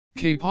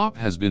K-pop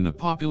has been a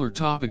popular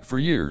topic for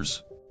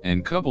years,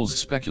 and couples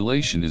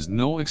speculation is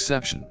no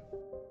exception.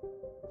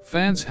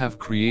 Fans have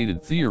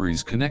created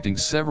theories connecting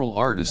several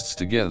artists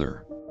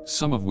together,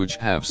 some of which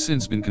have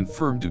since been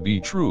confirmed to be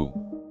true.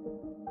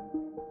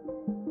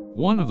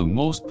 One of the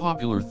most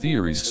popular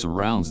theories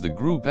surrounds the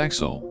group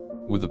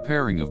EXO, with the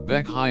pairing of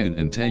Baekhyun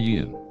and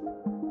Taeyeon.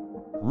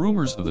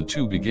 Rumors of the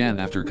two began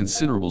after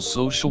considerable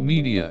social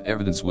media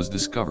evidence was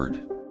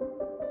discovered.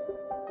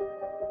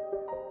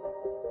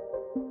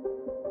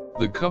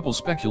 The couple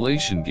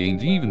speculation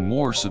gained even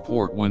more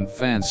support when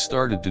fans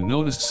started to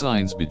notice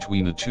signs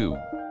between the two.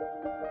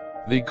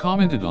 They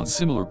commented on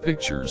similar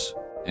pictures,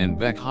 and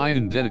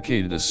Baekhyun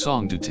dedicated a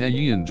song to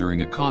Taeyeon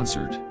during a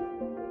concert.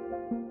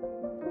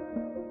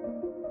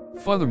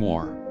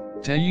 Furthermore,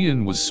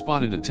 Taeyeon was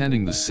spotted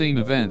attending the same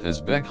event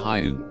as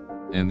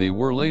Baekhyun, and they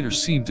were later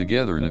seen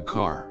together in a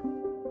car.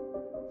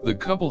 The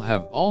couple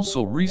have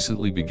also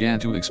recently began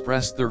to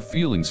express their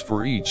feelings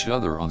for each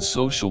other on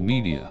social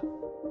media.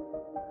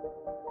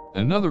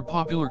 Another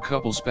popular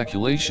couple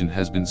speculation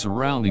has been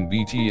surrounding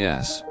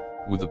BTS,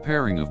 with the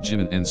pairing of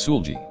Jimin and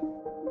Seulgi.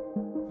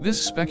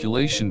 This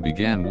speculation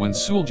began when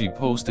Seulgi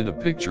posted a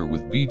picture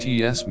with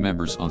BTS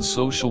members on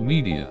social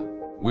media,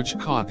 which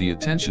caught the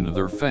attention of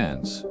their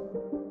fans.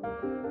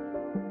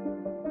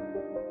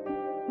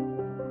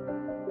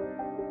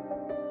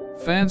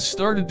 Fans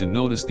started to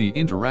notice the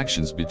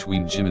interactions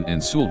between Jimin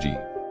and Seulgi,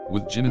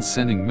 with Jimin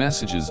sending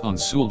messages on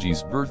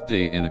Seulgi's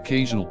birthday and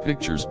occasional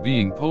pictures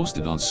being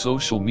posted on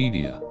social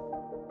media.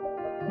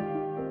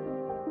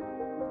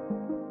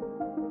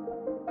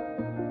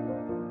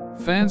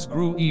 Fans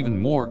grew even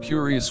more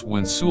curious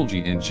when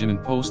Seulgi and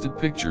Jimin posted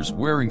pictures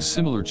wearing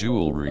similar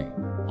jewelry,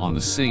 on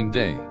the same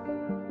day.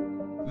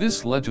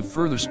 This led to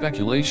further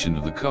speculation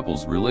of the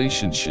couple's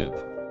relationship.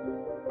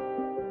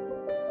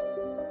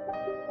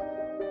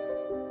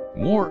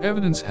 More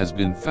evidence has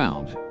been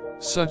found,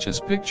 such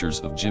as pictures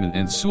of Jimin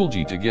and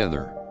Seulgi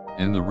together,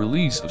 and the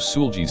release of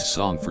Seulgi's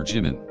song for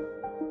Jimin.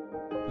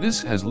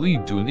 This has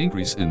led to an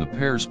increase in the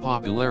pair's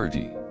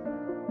popularity.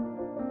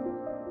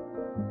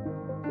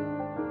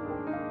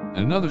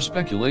 Another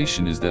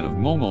speculation is that of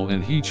Momo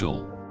and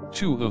Heechul,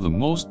 two of the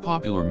most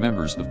popular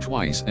members of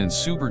Twice and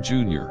Super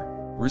Junior,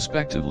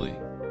 respectively.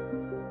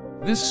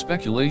 This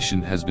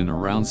speculation has been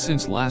around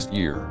since last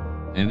year,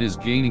 and is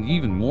gaining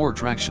even more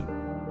traction.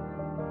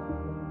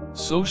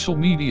 Social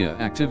media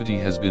activity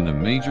has been a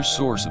major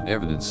source of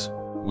evidence,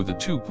 with the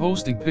two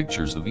posting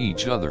pictures of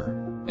each other,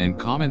 and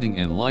commenting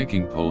and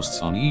liking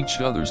posts on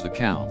each other's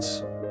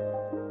accounts.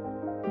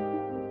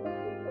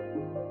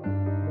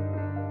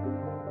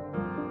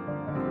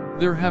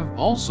 There have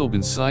also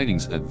been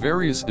sightings at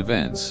various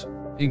events,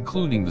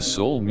 including the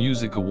Seoul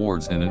Music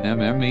Awards and an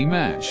MMA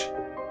match.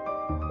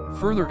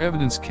 Further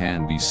evidence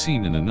can be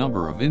seen in a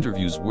number of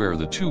interviews where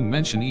the two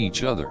mention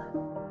each other.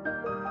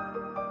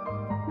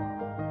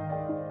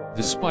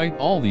 Despite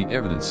all the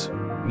evidence,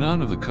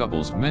 none of the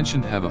couples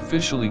mentioned have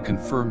officially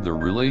confirmed their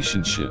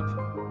relationship.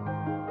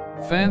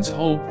 Fans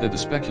hope that the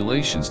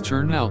speculations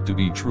turn out to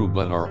be true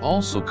but are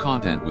also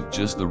content with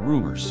just the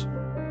rumors.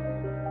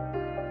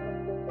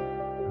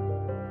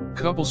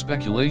 Couple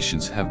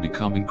speculations have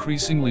become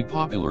increasingly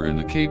popular in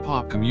the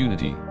K-pop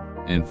community,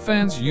 and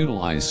fans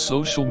utilize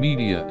social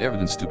media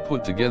evidence to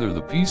put together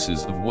the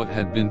pieces of what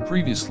had been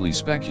previously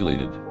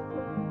speculated.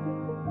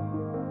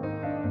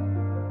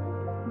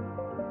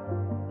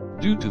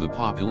 Due to the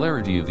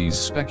popularity of these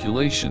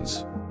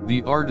speculations,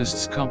 the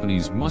artists'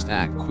 companies must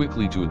act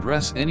quickly to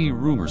address any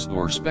rumors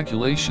or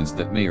speculations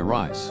that may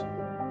arise.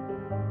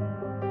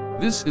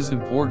 This is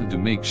important to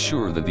make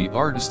sure that the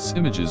artists'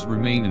 images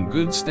remain in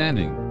good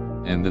standing,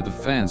 and that the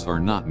fans are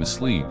not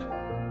misled.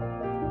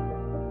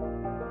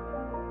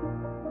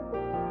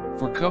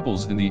 For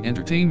couples in the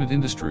entertainment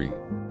industry,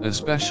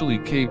 especially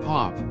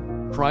K-pop,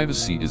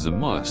 privacy is a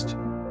must.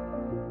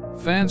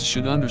 Fans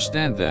should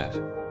understand that,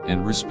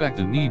 and respect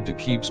the need to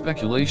keep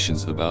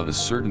speculations about a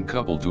certain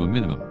couple to a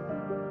minimum.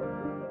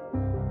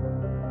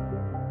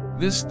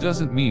 This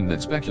doesn't mean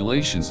that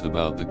speculations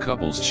about the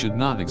couples should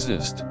not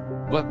exist,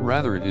 but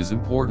rather it is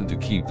important to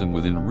keep them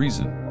within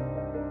reason.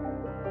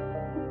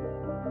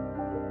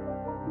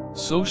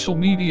 Social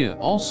media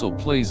also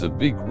plays a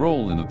big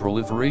role in the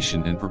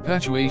proliferation and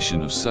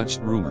perpetuation of such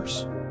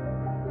rumors.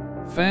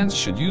 Fans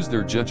should use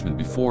their judgment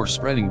before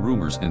spreading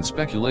rumors and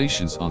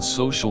speculations on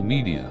social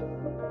media.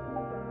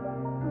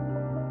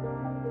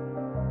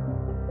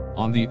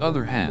 On the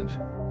other hand,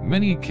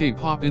 many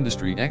K-pop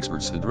industry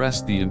experts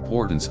address the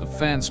importance of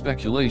fan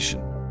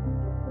speculation.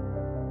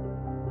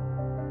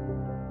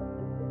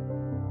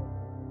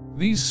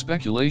 These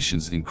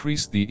speculations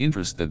increase the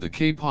interest that the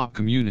K-pop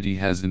community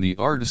has in the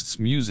artists'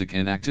 music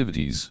and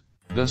activities,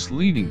 thus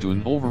leading to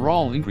an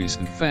overall increase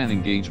in fan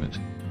engagement.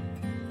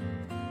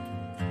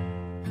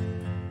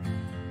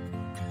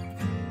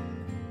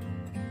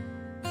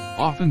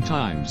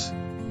 Oftentimes,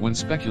 when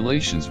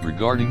speculations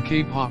regarding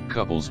K-pop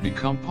couples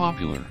become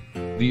popular,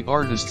 the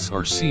artists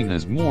are seen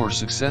as more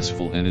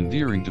successful and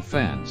endearing to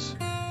fans.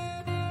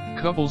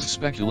 couple's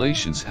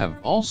speculations have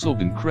also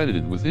been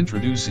credited with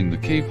introducing the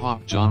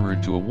K-pop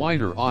genre to a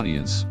wider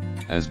audience,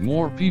 as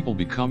more people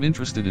become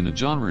interested in a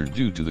genre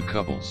due to the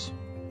couples.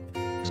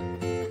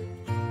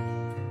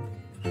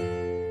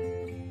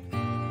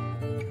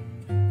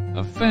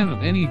 A fan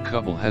of any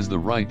couple has the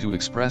right to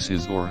express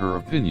his or her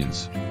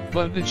opinions,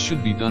 but it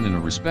should be done in a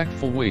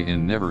respectful way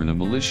and never in a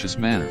malicious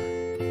manner.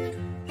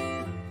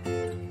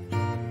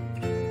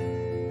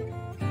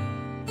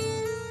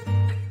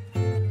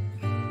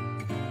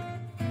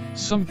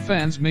 Some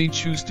fans may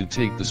choose to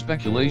take the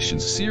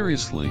speculations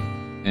seriously,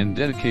 and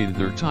dedicated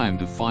their time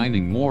to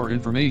finding more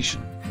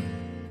information.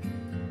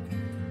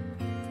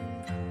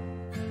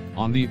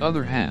 On the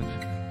other hand,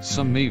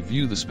 some may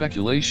view the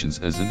speculations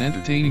as an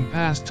entertaining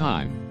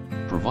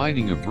pastime,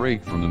 providing a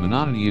break from the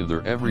monotony of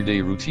their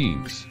everyday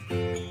routines.